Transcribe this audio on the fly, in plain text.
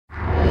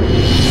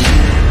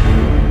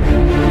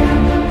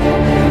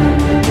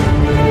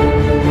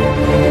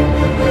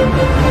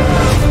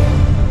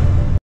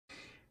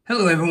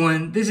Hello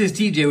everyone, this is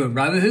TJ with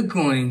Robinhood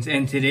Coins,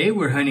 and today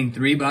we're hunting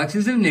 3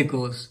 boxes of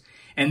nickels.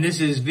 And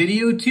this is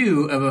video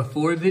 2 of a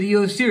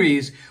 4-video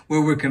series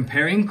where we're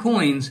comparing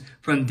coins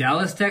from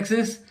Dallas,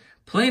 Texas,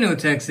 Plano,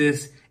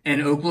 Texas,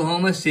 and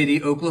Oklahoma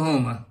City,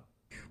 Oklahoma.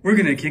 We're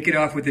gonna kick it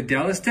off with the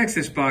Dallas,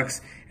 Texas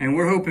box, and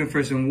we're hoping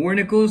for some war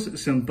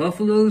nickels, some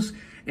buffaloes,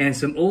 and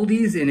some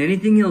oldies, and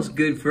anything else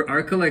good for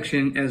our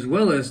collection, as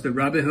well as the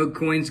Robinhood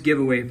Coins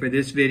giveaway for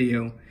this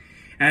video.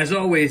 As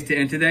always, to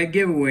enter that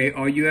giveaway,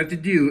 all you have to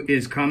do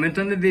is comment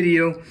on the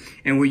video,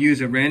 and we'll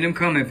use a random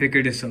comment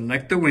picker to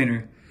select the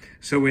winner.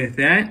 So with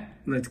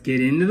that, let's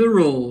get into the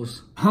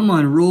rolls. I'm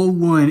on roll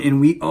 1, and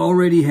we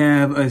already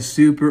have a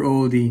super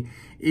oldie.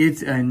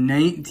 It's a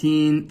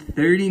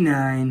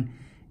 1939,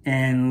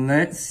 and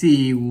let's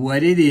see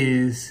what it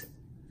is.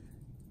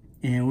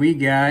 And we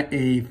got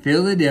a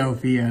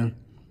Philadelphia.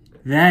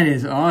 That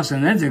is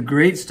awesome. That's a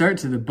great start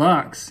to the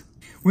box.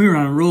 We're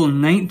on roll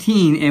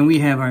 19, and we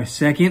have our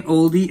second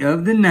oldie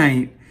of the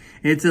night.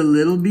 It's a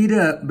little beat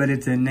up, but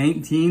it's a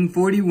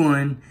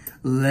 1941.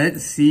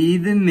 Let's see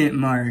the mint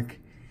mark.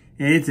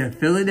 It's a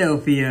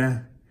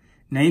Philadelphia,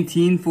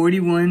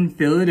 1941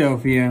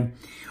 Philadelphia.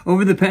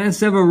 Over the past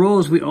several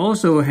rolls, we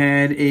also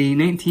had a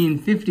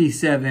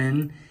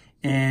 1957,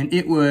 and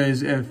it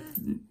was a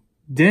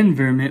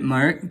Denver mint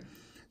mark.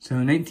 So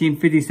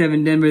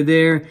 1957 Denver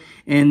there.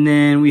 And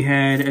then we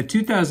had a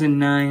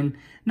 2009,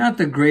 not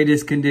the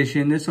greatest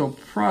condition. This will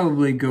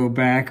probably go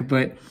back,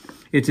 but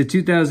it's a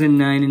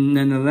 2009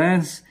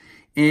 nonetheless.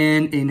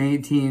 And a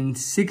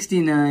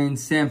 1969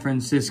 San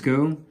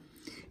Francisco.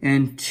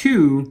 And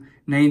 2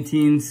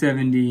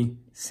 1970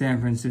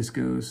 San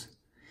Franciscos.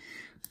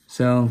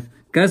 So,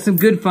 got some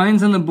good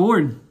finds on the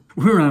board.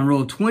 We're on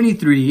roll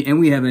 23, and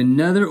we have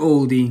another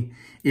oldie.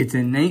 It's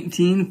a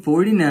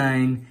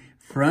 1949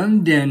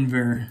 from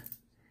Denver.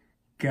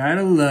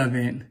 Gotta love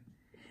it.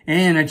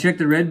 And I checked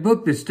the red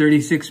book. There's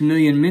 36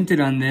 million minted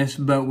on this,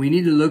 but we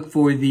need to look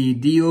for the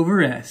D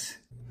over S.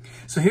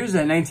 So here's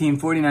that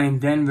 1949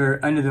 Denver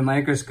under the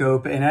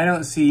microscope, and I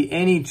don't see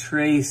any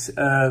trace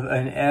of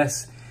an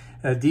S,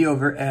 a D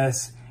over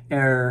S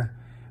error,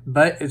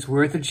 but it's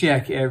worth a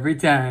check every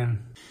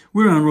time.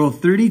 We're on roll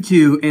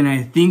 32, and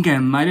I think I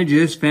might have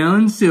just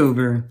found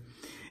silver.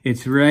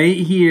 It's right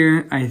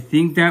here. I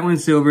think that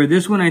one's silver.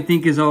 This one I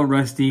think is all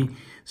rusty.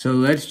 So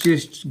let's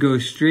just go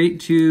straight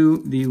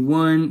to the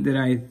one that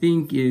I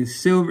think is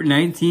silver,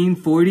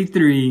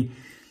 1943.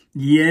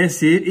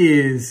 Yes, it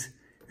is.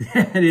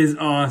 That is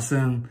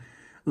awesome.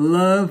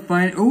 Love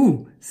finding,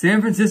 ooh,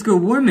 San Francisco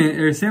War Mint,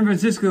 or San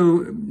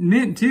Francisco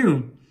Mint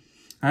too.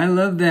 I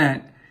love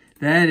that.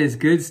 That is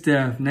good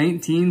stuff.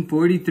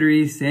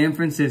 1943 San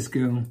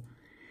Francisco.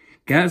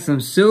 Got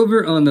some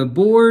silver on the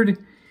board.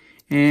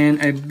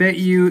 And I bet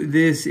you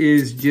this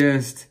is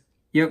just,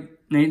 yep,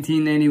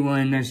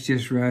 1991. That's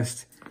just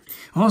rust.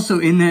 Also,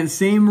 in that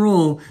same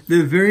roll,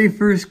 the very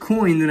first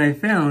coin that I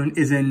found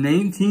is a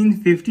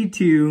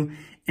 1952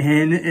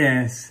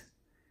 NS.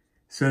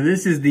 So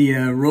this is the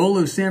roll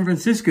of San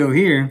Francisco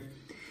here.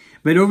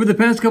 But over the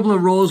past couple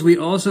of rolls, we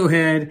also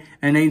had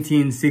a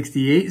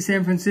 1968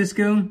 San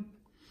Francisco.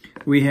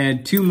 We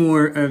had 2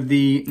 more of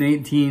the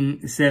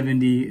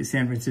 1970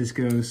 San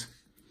Franciscos.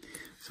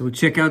 So we'll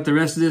check out the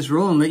rest of this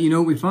roll and let you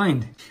know what we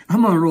find.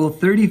 I'm on roll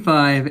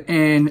 35,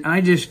 and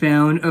I just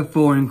found a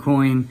foreign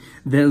coin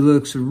that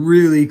looks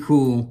really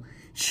cool.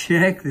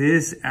 Check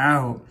this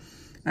out.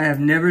 I have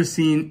never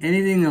seen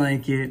anything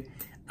like it.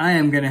 I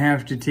am gonna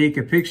have to take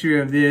a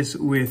picture of this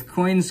with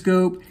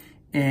CoinScope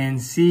and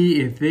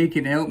see if they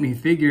can help me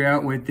figure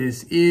out what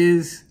this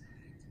is.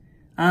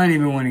 I don't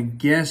even want to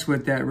guess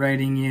what that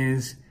writing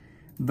is,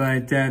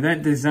 but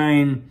that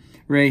design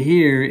right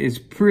here is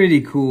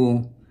pretty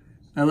cool.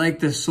 I like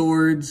the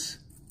swords.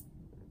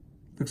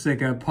 Looks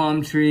like a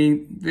palm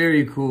tree.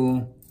 Very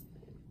cool.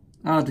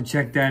 I'll have to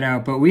check that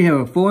out. But we have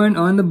a foreign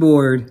on the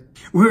board.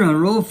 We're on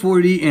roll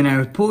 40, and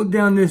I pulled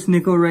down this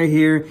nickel right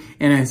here,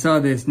 and I saw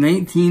this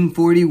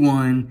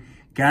 1941.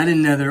 Got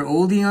another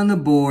oldie on the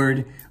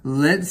board.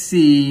 Let's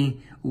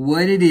see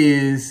what it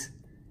is.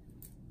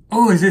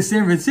 Oh, it's a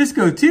San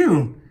Francisco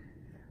too.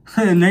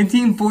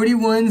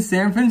 1941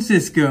 San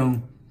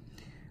Francisco.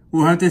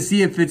 We'll have to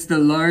see if it's the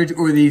large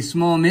or the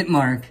small mint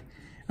mark.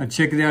 I'll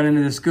check it out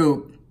under the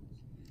scope.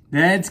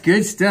 That's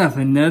good stuff.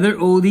 Another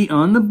oldie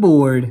on the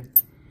board.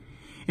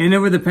 And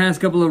over the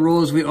past couple of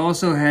rolls, we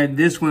also had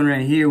this one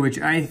right here, which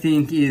I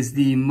think is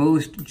the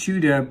most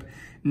chewed up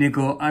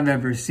nickel I've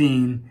ever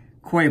seen.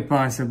 Quite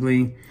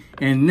possibly.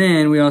 And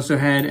then we also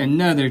had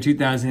another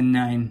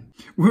 2009.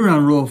 We're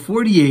on roll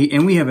 48,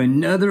 and we have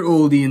another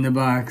oldie in the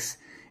box.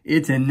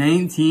 It's a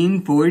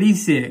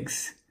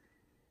 1946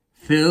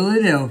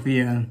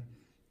 Philadelphia.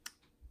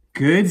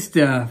 Good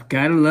stuff.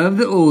 Gotta love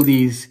the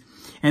oldies.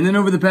 And then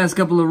over the past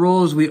couple of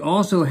rolls, we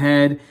also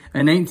had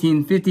a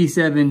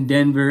 1957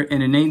 Denver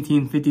and a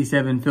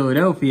 1957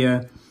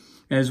 Philadelphia,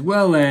 as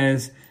well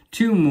as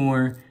 2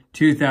 more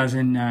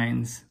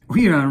 2009s.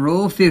 We are on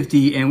roll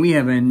 50, and we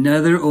have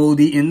another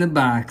oldie in the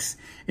box.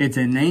 It's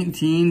a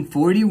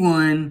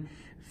 1941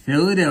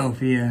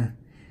 Philadelphia.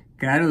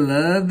 Gotta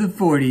love the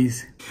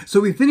 40s. So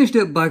we finished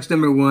up box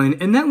number 1,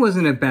 and that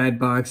wasn't a bad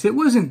box. It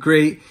wasn't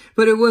great,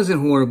 but it wasn't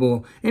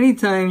horrible.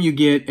 Anytime you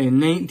get a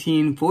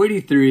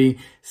 1943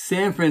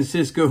 San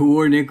Francisco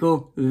war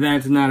nickel,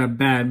 that's not a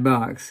bad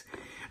box.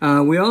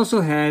 We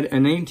also had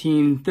a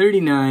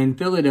 1939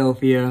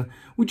 Philadelphia,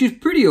 which is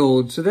pretty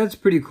old, so that's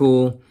pretty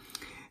cool.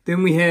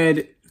 Then we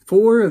had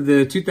 4 of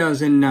the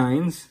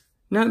 2009s.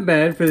 Not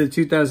bad for the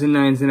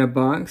 2009s in a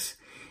box.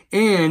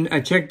 And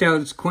I checked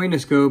out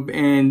Coinoscope,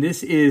 and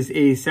this is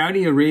a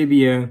Saudi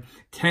Arabia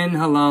 10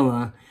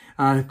 Halala.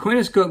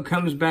 Coinoscope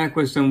comes back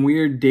with some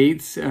weird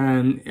dates.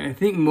 I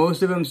think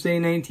most of them say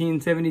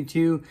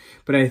 1972,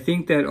 but I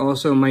think that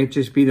also might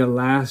just be the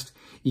last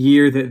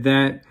year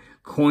that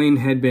coin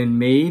had been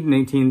made,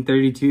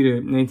 1932 to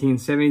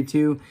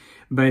 1972.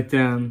 But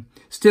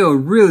still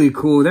really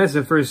cool. That's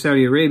the first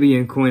Saudi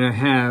Arabian coin I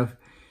have.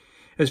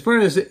 As far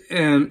as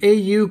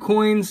AU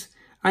coins,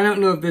 I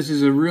don't know if this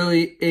is a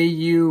really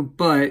AU,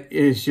 but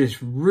it's just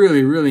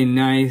really, really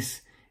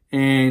nice.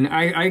 And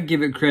I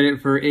give it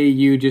credit for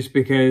AU just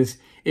because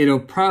it'll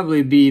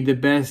probably be the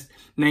best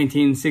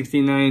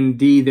 1969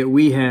 D that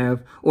we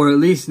have, or at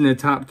least in the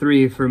top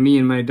 3 for me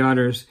and my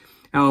daughter's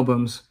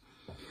albums.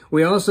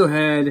 We also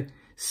had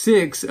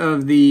 6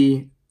 of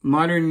the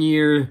modern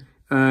year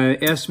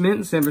S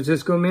mints, San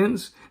Francisco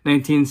mints,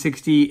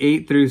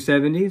 1968 through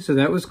 70. So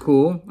that was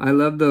cool. I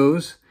love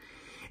those.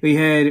 We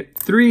had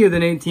 3 of the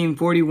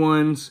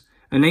 1941s,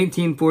 a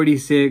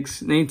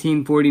 1946,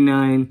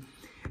 1949,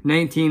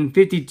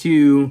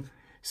 1952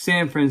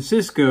 San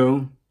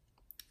Francisco,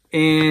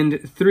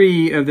 and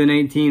 3 of the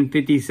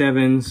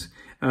 1957s,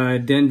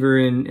 Denver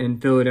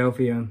and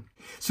Philadelphia.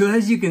 So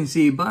as you can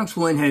see, box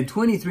 1 had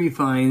 23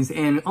 finds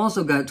and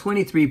also got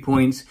 23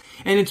 points.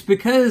 And it's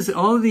because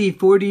all the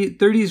 30s,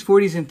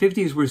 40s, and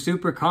 50s were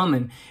super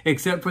common,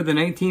 except for the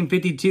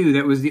 1952.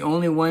 That was the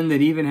only one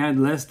that even had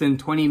less than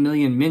 20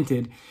 million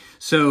minted.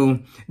 So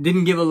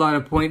didn't give a lot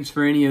of points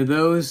for any of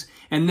those.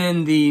 And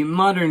then the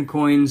modern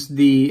coins,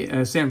 the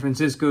San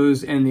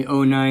Franciscos and the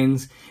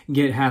 09s,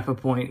 get half a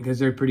point because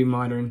they're pretty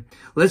modern.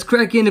 Let's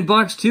crack into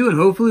box 2 and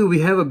hopefully we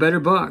have a better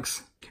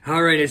box.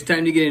 All right, it's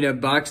time to get into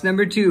box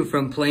number 2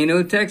 from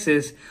Plano,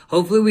 Texas.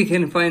 Hopefully we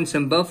can find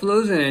some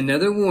buffaloes and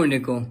another war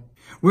nickel.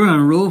 We're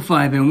on roll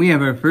 5 and we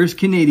have our first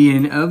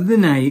Canadian of the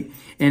night,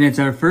 and it's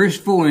our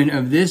first foreign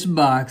of this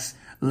box.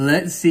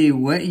 Let's see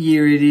what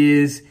year it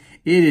is.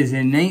 It is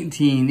in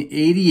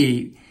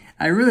 1988.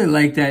 I really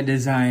like that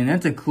design.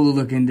 That's a cool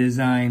looking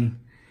design.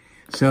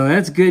 So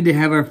that's good to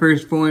have our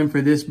first foreign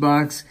for this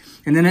box.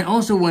 And then I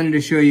also wanted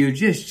to show you,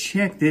 just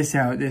check this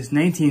out, this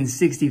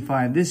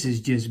 1965. This is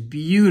just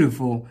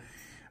beautiful.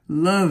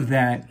 Love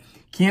that.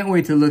 Can't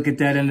wait to look at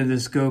that under the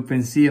scope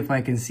and see if I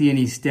can see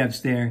any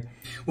steps there.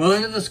 Well,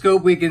 under the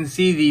scope, we can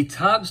see the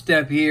top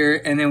step here,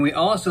 and then we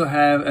also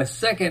have a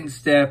second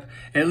step,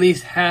 at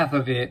least half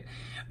of it.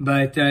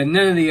 But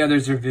none of the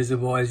others are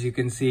visible, as you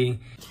can see.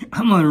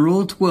 I'm on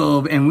roll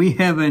 12, and we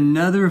have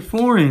another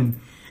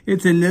foreign.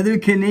 It's another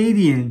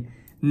Canadian,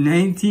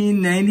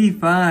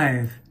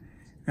 1995.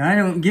 I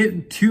don't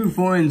get 2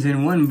 foreigns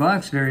in one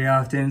box very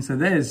often, so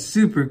that is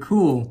super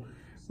cool.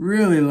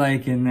 Really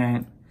liking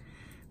that.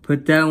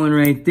 Put that one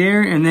right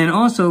there. And then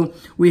also,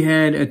 we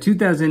had a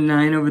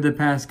 2009 over the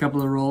past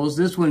couple of rolls.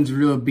 This one's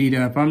real beat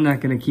up. I'm not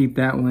going to keep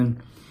that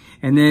one.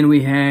 And then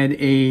we had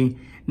a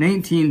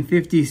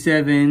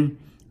 1957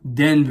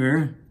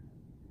 Denver.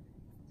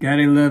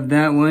 Gotta love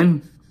that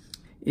one.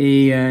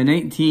 A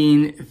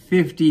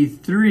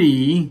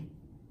 1953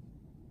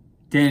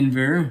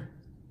 Denver.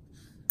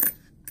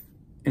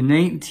 A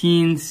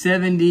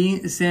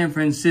 1970 San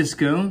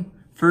Francisco.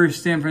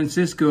 First San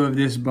Francisco of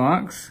this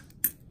box.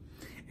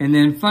 And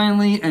then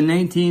finally a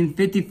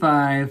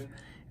 1955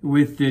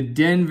 with the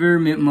Denver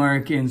mint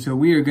mark. And so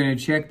we are going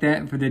to check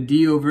that for the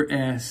D over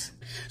S.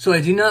 So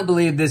I do not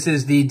believe this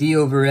is the D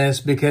over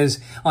S, because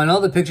on all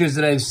the pictures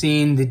that I've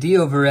seen, the D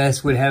over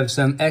S would have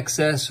some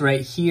excess right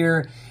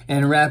here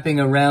and wrapping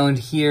around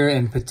here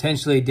and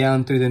potentially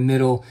down through the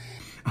middle.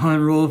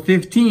 On roll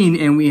 15,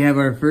 and we have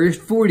our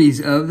first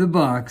 40s of the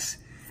box.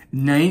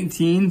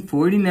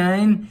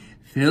 1949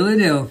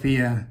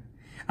 Philadelphia.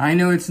 I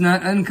know it's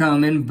not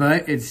uncommon,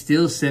 but it's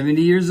still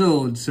 70 years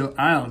old, so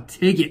I'll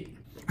take it.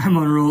 I'm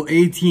on roll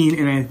 18,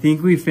 and I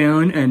think we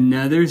found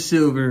another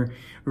silver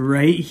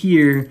right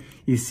here.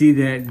 You see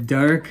that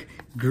dark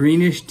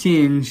greenish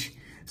tinge.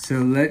 So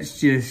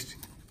let's just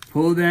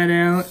pull that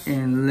out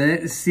and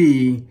let's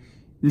see.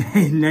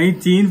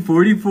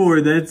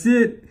 1944, that's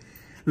it.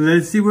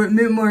 Let's see what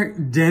mint mark.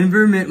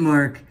 Denver mint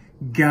mark.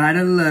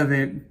 Gotta love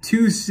it.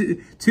 Two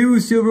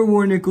silver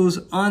war nickels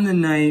on the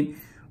night.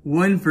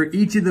 One for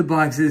each of the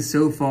boxes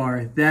so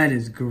far. That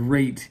is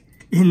great.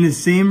 In the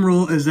same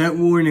roll as that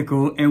war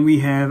nickel, and we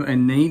have a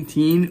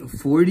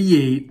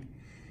 1948.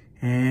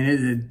 And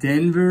it's a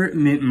Denver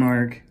mint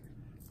mark.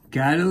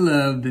 Gotta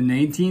love the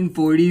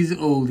 1940s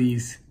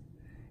oldies.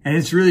 And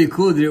it's really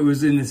cool that it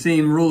was in the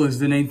same roll as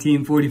the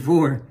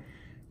 1944.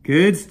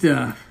 Good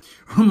stuff.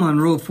 I'm on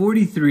roll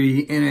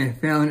 43, and I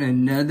found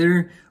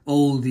another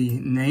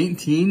oldie,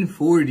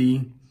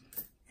 1940.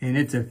 and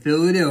it's a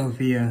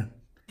Philadelphia.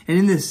 And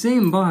in the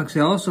same box, I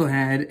also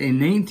had a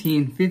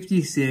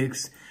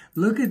 1956.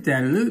 Look at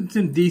that. It looks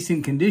in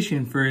decent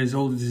condition for as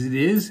old as it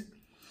is.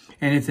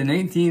 And it's a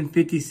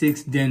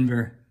 1956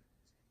 Denver.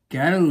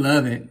 Gotta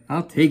love it.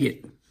 I'll take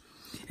it.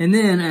 And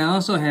then I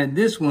also had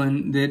this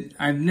one that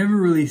I've never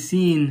really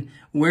seen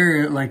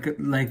wear it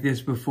like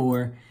this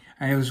before.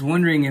 I was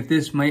wondering if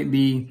this might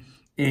be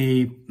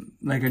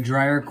like a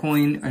dryer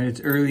coin at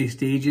its early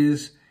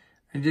stages.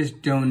 I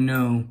just don't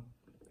know.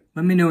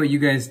 Let me know what you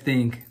guys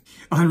think.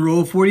 On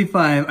roll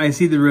 45, I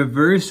see the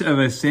reverse of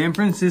a San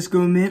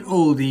Francisco Mint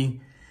oldie.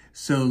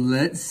 So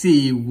let's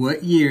see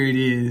what year it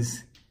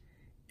is.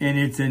 And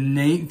it's a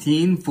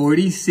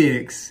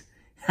 1946.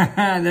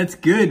 Haha, that's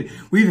good.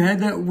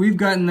 We've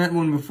gotten that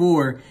one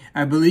before.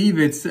 I believe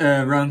it's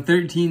around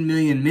 13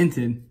 million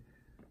minted.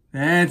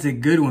 That's a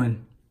good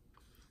one.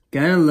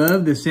 Gotta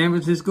love the San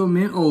Francisco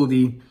Mint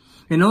oldie.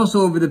 And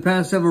also over the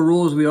past several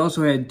rolls, we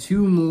also had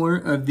 2 more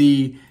of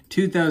the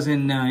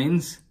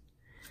 2009s.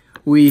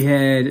 We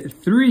had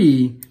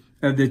 3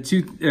 of the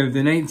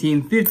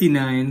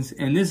 1959s,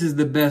 and this is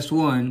the best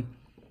one.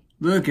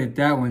 Look at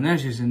that one.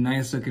 That's just a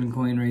nice looking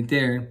coin right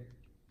there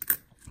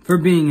for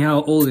being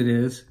how old it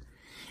is.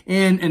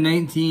 And a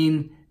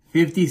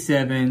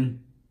 1957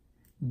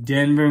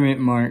 Denver Mint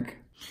mark.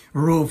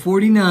 Roll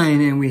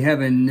 49, and we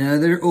have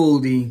another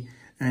oldie,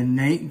 a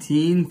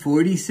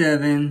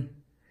 1947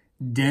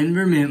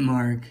 Denver Mint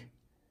mark.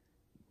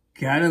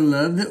 Gotta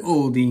love the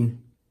oldie.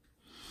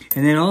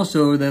 And then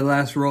also, the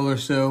last roll or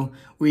so,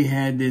 we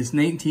had this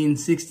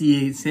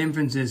 1968 San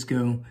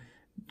Francisco.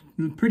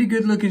 Pretty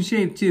good looking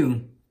shape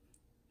too.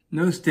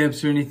 No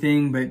steps or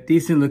anything, but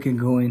decent looking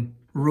coin.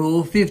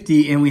 Roll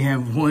 50, and we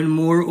have one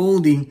more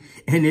oldie,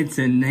 and it's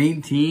a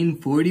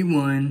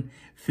 1941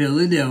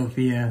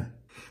 Philadelphia.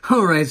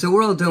 Alright, so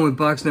we're all done with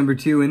box number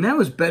 2, and that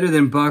was better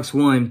than box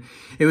 1.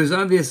 It was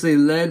obviously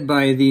led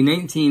by the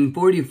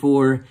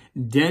 1944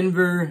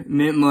 Denver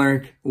Mint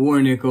Mark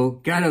War Nickel.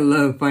 Gotta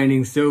love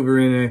finding silver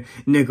in a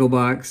nickel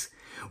box.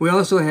 We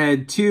also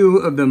had 2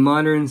 of the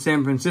modern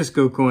San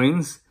Francisco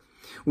coins.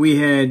 We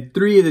had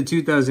 3 of the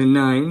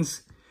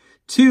 2009s.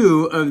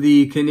 2 of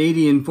the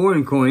Canadian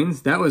foreign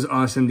coins. That was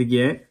awesome to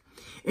get.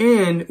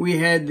 And we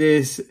had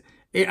this,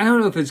 I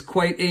don't know if it's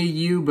quite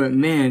AU, but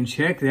man,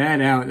 check that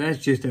out. That's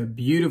just a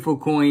beautiful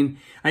coin.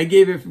 I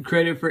gave it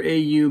credit for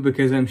AU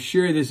because I'm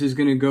sure this is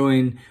going to go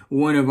in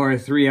one of our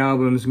 3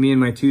 albums, me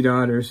and my 2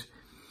 daughters.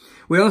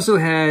 We also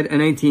had a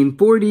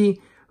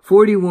 1940,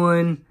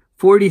 41,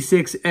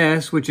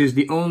 46S, which is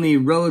the only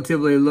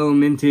relatively low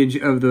mintage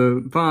of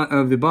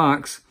the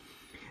box.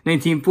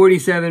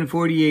 1947,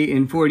 48,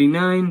 and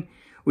 49.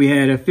 We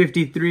had a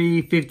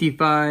 53,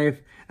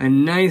 55, a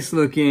nice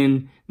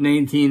looking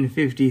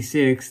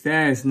 1956.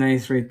 That's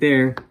nice right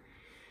there.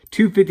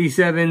 2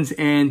 57s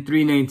and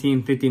 3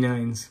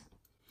 1959s.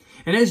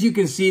 And as you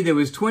can see, there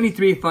was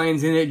 23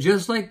 finds in it,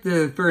 just like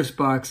the first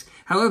box.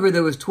 However,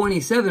 there was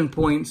 27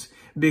 points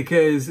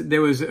because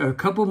there was a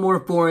couple more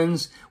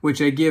foreigns,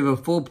 which I give a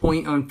full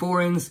point on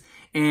foreigns.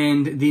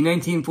 And the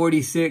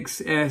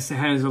 1946S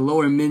has a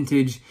lower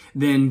mintage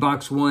than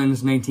box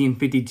 1's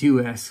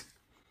 1952S.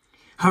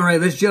 All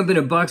right, let's jump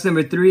into box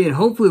number 3, and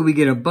hopefully we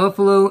get a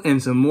Buffalo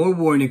and some more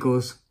War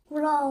Nickels.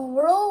 We're on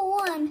roll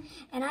 1,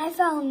 and I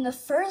found the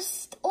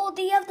first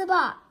oldie of the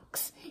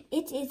box.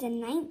 It is a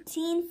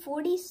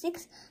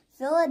 1946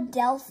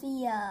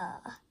 Philadelphia.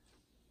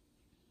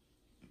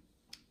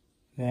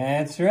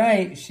 That's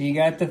right. She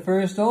got the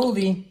first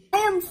oldie. I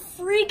am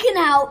freaking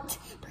out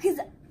because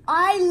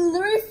I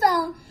literally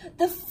found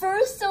the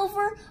first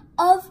silver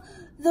of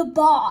the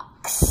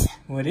box.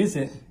 What is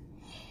it?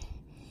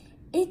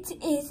 It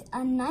is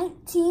a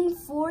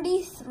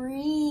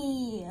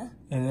 1943.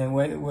 And then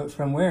what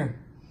from where?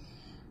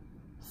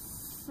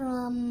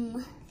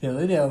 From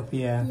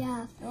Philadelphia.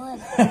 Yeah,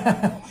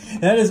 Philadelphia.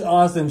 That is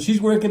awesome.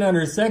 She's working on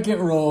her second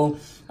roll.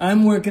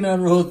 I'm working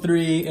on roll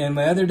 3, and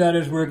my other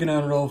daughter's working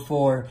on roll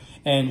 4.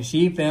 And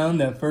she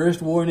found the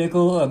first War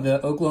Nickel of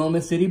the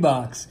Oklahoma City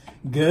box.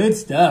 Good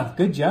stuff.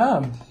 Good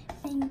job.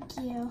 Thank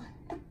you.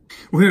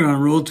 We're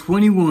on roll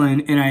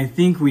 21, and I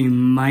think we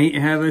might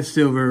have a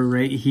silver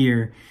right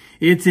here.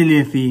 It's an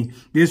iffy.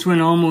 This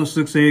one almost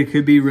looks like it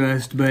could be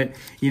rust, but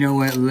you know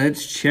what?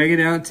 Let's check it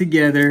out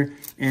together,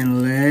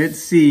 and let's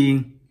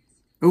see.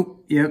 Oh,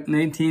 yep,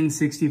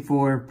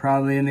 1964,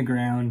 probably in the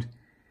ground.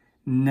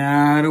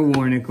 Not a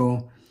War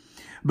Nickel.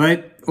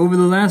 But over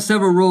the last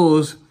several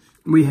rolls,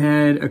 we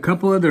had a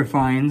couple other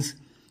finds.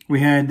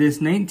 We had this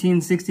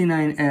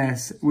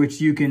 1969S,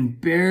 which you can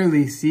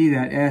barely see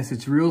that S.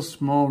 It's real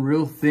small,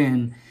 real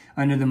thin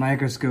under the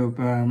microscope.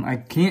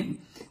 I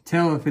can't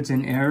tell if it's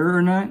an error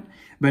or not,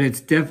 but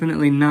it's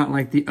definitely not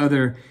like the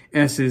other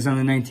S's on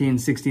the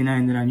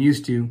 1969 that I'm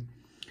used to.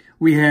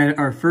 We had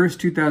our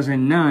first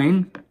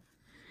 2009,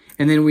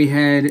 and then we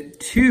had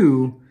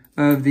 2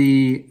 of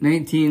the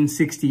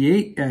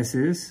 1968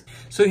 S's.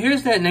 So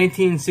here's that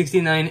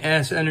 1969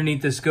 S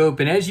underneath the scope,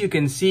 and as you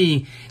can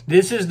see,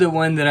 this is the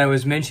one that I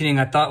was mentioning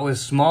I thought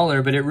was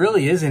smaller, but it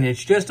really isn't.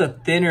 It's just a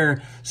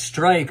thinner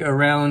strike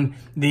around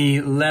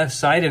the left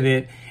side of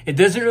it. It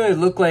doesn't really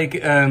look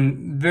like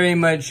very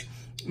much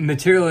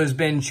material has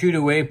been chewed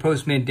away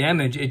post-mint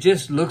damage. It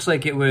just looks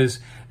like it was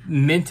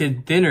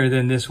minted thinner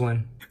than this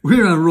one.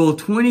 We're on roll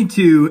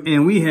 22,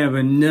 and we have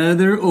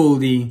another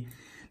oldie.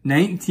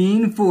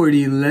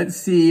 1940, let's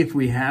see if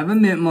we have a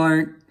mint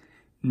mark.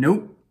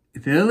 Nope,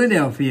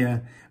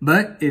 Philadelphia,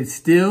 but it's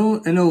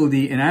still an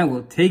oldie, and I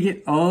will take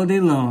it all day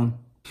long.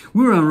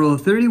 We're on roll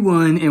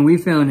 31, and we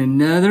found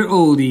another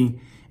oldie,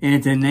 and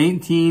it's a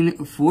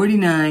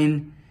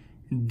 1949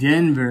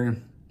 Denver.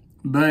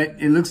 But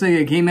it looks like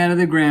it came out of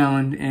the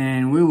ground,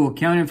 and we will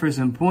count it for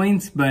some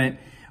points, but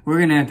we're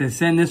going to have to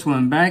send this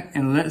one back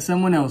and let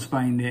someone else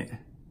find it.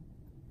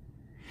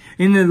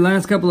 In the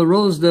last couple of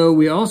rolls, though,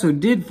 we also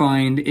did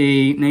find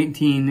a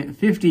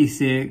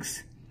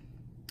 1956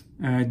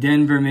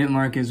 Denver mint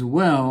mark as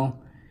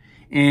well.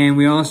 And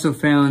we also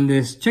found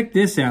this. Check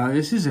this out.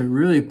 This is a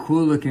really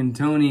cool looking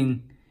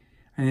toning.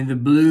 I mean, the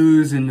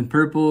blues and the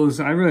purples.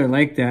 I really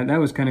like that. That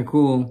was kind of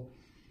cool.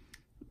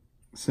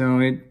 So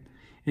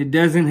it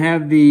doesn't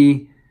have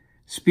the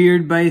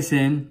speared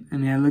bison. I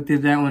mean, I looked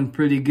at that one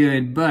pretty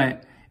good,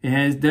 but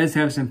it does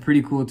have some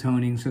pretty cool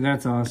toning. So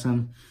that's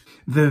awesome.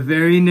 The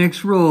very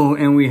next roll,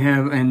 and we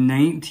have a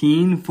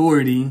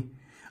 1940.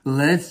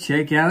 Let's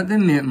check out the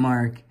mint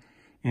mark.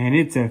 And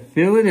it's a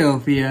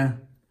Philadelphia.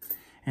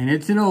 And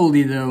it's an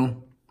oldie,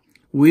 though.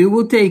 We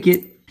will take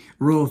it.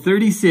 Roll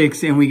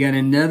 36, and we got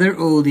another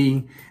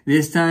oldie.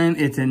 This time,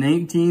 it's a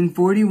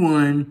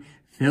 1941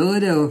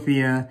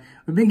 Philadelphia.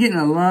 We've been getting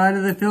a lot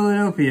of the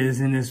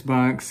Philadelphias in this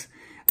box.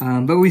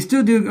 But we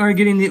still are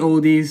getting the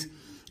oldies.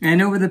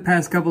 And over the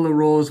past couple of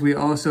rolls, we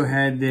also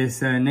had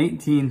this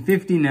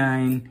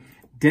 1959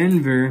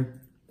 Denver.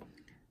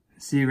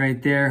 See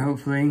right there,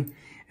 hopefully.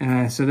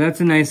 So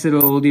that's a nice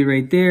little oldie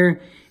right there.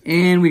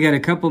 And we got a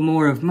couple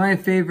more of my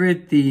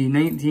favorite, the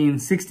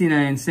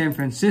 1969 San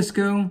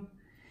Francisco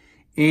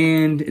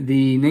and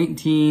the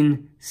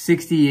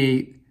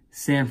 1968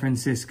 San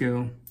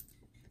Francisco.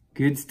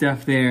 Good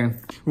stuff there.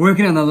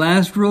 Working on the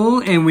last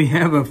roll, and we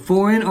have a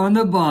foreign on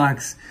the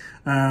box.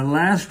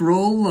 Last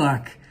roll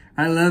luck.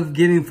 I love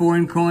getting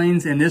foreign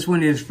coins, and this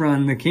one is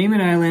from the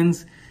Cayman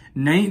Islands,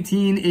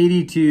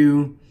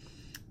 1982,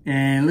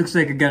 and it looks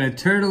like it got a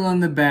turtle on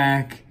the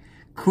back.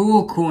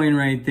 Cool coin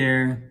right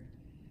there.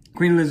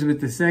 Queen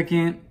Elizabeth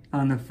II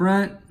on the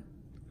front.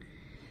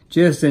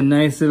 Just a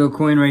nice little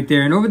coin right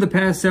there. And over the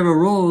past several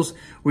rolls,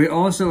 we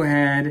also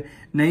had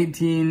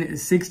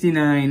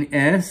 1969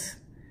 S.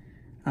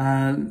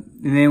 And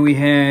then we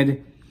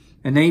had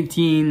a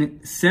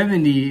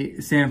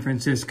 1970 San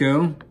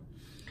Francisco.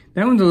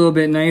 That one's a little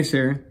bit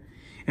nicer.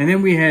 And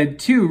then we had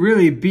two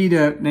really beat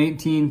up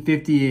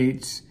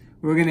 1958s.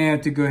 We're going to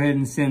have to go ahead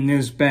and send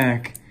those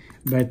back.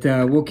 But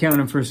we'll count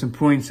them for some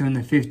points on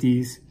the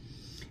 50s.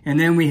 And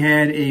then we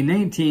had a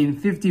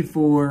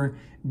 1954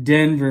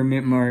 Denver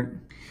mint mark.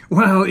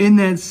 Wow, in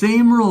that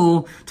same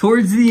roll,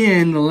 towards the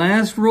end, the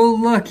last roll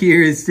luck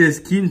here is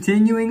just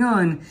continuing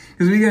on.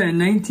 Because we got a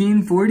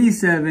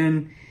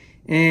 1947,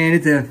 and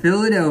it's a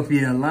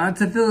Philadelphia.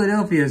 Lots of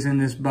Philadelphias in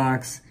this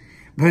box.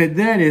 But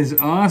that is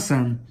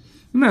awesome.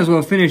 We might as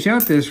well finish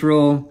out this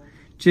roll.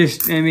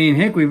 I mean,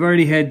 heck, we've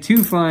already had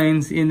two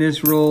finds in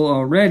this roll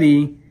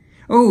already.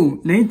 Oh,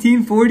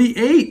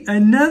 1948,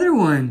 another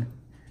one.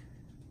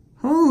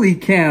 Holy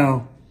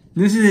cow.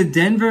 This is a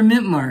Denver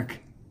mint mark.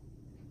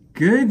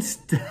 Good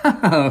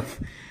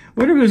stuff.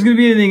 Wonder if there's going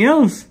to be anything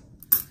else.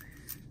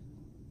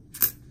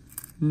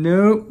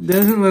 Nope,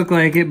 doesn't look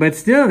like it, but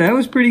still, that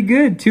was pretty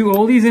good. Two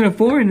oldies and a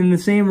foreign in the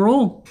same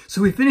roll.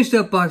 So we finished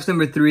up box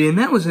number 3, and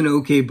that was an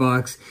okay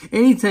box.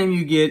 Anytime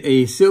you get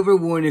a silver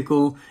war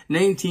nickel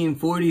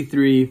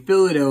 1943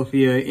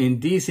 Philadelphia in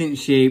decent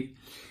shape,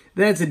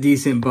 that's a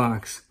decent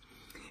box.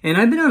 And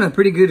I've been on a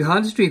pretty good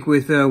hot streak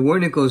with war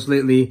nickels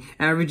lately,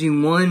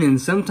 averaging 1 and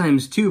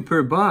sometimes 2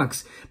 per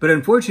box. But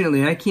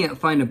unfortunately, I can't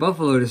find a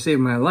buffalo to save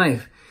my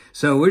life.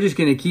 So we're just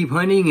going to keep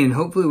hunting, and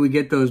hopefully we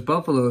get those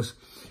buffaloes.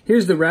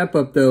 Here's the wrap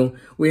up though.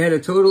 We had a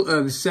total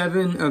of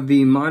 7 of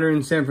the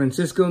modern San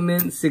Francisco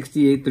mint,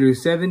 68 through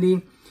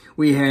 70.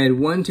 We had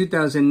 1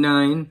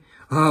 2009.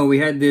 Oh, we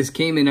had this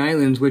Cayman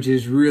Islands, which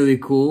is really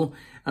cool.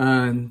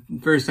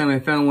 First time I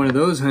found one of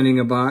those hunting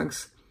a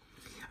box.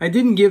 I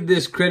didn't give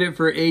this credit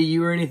for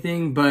AU or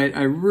anything, but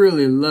I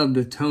really love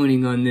the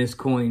toning on this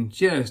coin.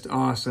 Just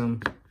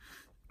awesome.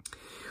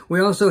 We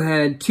also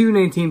had 2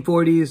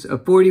 1940s, a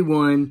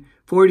 41,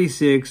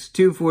 46,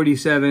 2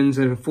 47s,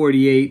 and a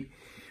 48.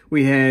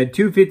 We had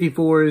 2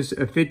 54s,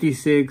 a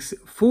 56,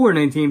 4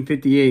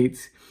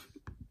 1958s,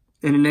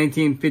 and a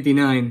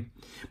 1959.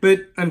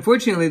 But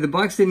unfortunately, the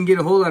box didn't get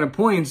a whole lot of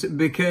points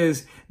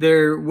because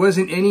there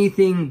wasn't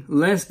anything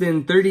less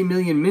than 30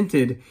 million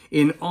minted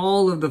in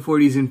all of the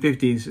 40s and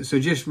 50s. So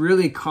just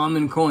really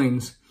common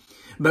coins.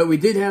 But we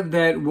did have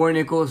that war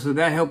nickel, so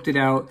that helped it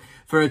out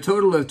for a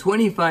total of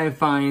 25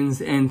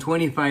 fines and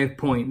 25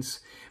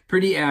 points.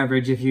 Pretty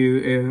average,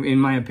 in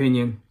my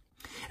opinion.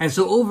 And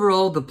so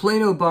overall, the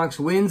Plano box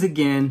wins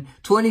again,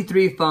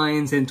 23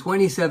 fines and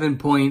 27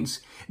 points,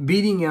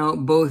 beating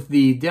out both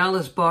the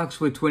Dallas box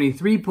with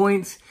 23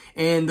 points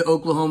and the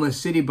Oklahoma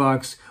City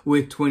box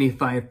with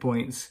 25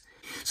 points.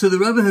 So the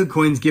Robinhood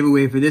Coins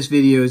giveaway for this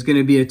video is going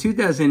to be a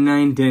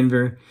 2009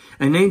 Denver,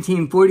 a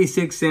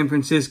 1946 San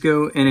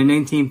Francisco, and a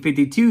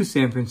 1952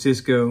 San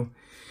Francisco.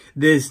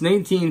 This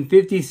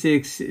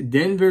 1956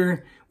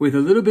 Denver with a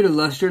little bit of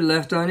luster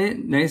left on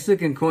it. Nice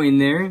looking coin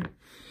there.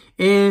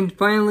 And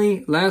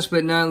finally, last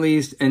but not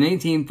least, a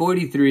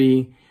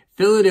 1943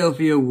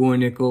 Philadelphia war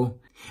nickel.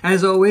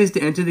 As always,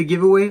 to enter the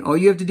giveaway, all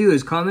you have to do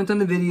is comment on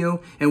the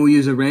video and we'll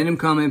use a random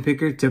comment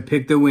picker to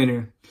pick the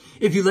winner.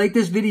 If you like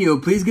this video,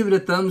 please give it a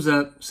thumbs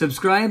up,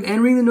 subscribe,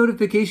 and ring the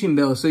notification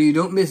bell so you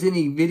don't miss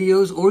any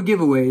videos or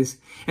giveaways,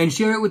 and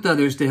share it with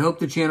others to help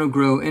the channel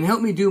grow and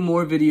help me do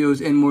more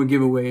videos and more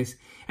giveaways.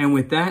 And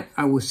with that,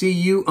 I will see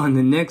you on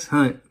the next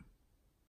hunt.